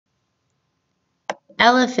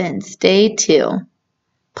Elephants, Day 2.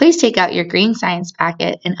 Please take out your green science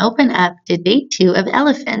packet and open up to Day 2 of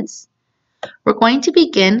elephants. We're going to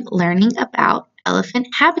begin learning about elephant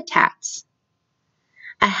habitats.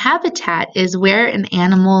 A habitat is where an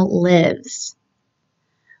animal lives.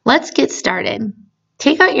 Let's get started.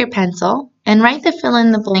 Take out your pencil and write the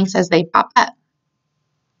fill-in-the-blanks as they pop up.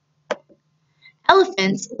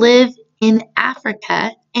 Elephants live in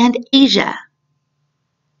Africa and Asia.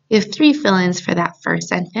 You have 3 fill-ins for that first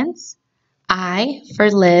sentence. I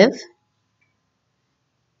for live,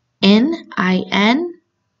 N-I-N,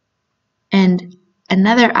 and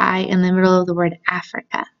another I in the middle of the word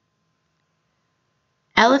Africa.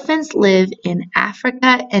 Elephants live in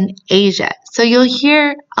Africa and Asia. So you'll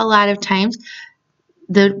hear a lot of times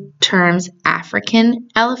the terms African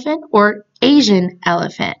elephant or Asian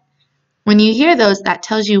elephant. When you hear those, that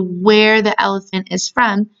tells you where the elephant is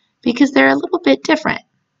from because they're a little bit different.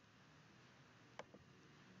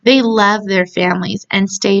 They love their families and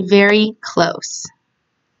stay very close.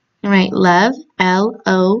 Right, love,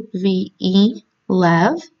 L-O-V-E,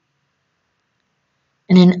 love,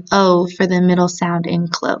 and an O for the middle sound in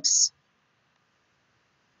close.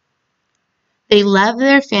 They love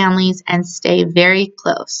their families and stay very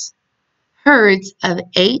close. Herds of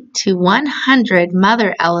 8 to 100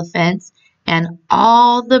 mother elephants and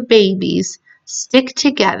all the babies stick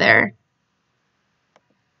together,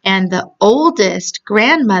 and the oldest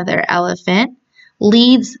grandmother elephant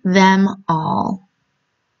leads them all.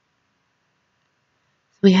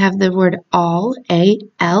 We have the word all,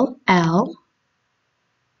 A-L-L,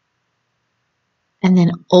 and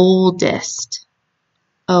then oldest,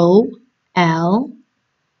 O-L-D-E-S-T,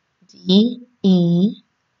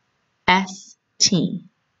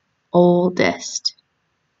 oldest.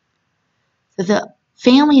 So the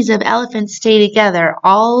families of elephants stay together,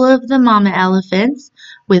 all of the mama elephants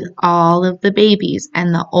with all of the babies,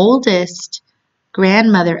 and the oldest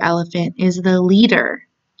grandmother elephant is the leader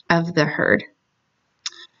of the herd.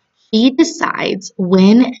 She decides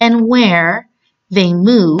when and where they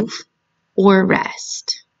move or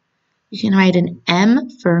rest. You can write an M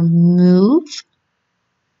for move,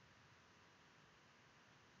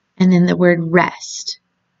 and then the word rest,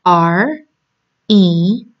 R-E-S-T,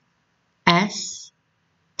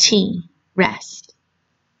 rest.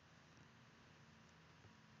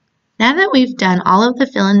 Now that we've done all of the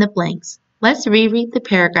fill-in-the-blanks, let's reread the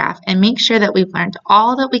paragraph and make sure that we've learned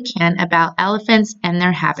all that we can about elephants and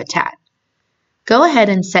their habitat. Go ahead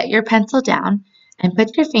and set your pencil down and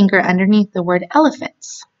put your finger underneath the word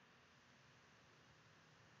elephants.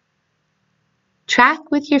 Track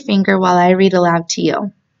with your finger while I read aloud to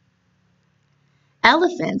you.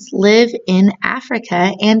 Elephants live in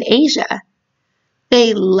Africa and Asia.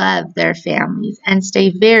 They love their families and stay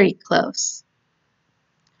very close.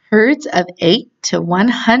 Herds of 8 to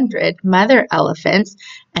 100 mother elephants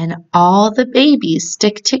and all the babies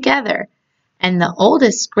stick together, and the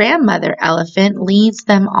oldest grandmother elephant leads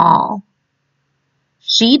them all.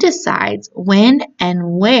 She decides when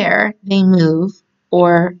and where they move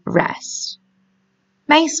or rest.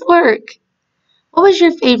 Nice work! What was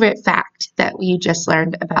your favorite fact that you just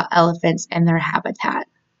learned about elephants and their habitat?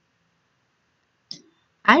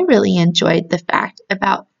 I really enjoyed the fact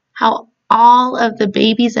about how all of the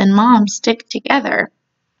babies and moms stick together,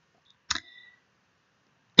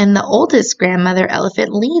 and the oldest grandmother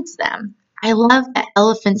elephant leads them. I love that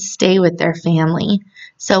elephants stay with their family.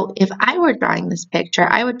 So if I were drawing this picture,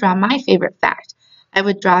 I would draw my favorite fact. I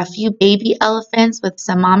would draw a few baby elephants with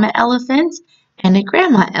some mama elephants and a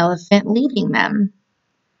grandma elephant leading them.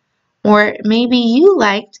 Or maybe you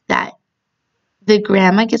liked that the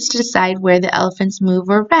grandma gets to decide where the elephants move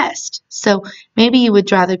or rest. So maybe you would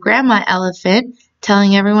draw the grandma elephant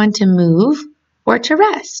telling everyone to move or to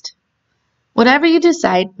rest. Whatever you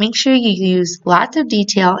decide, make sure you use lots of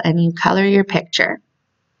detail and you color your picture.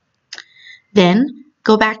 Then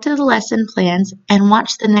go back to the lesson plans and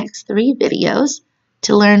watch the next 3 videos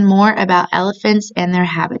to learn more about elephants and their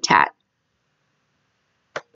habitat.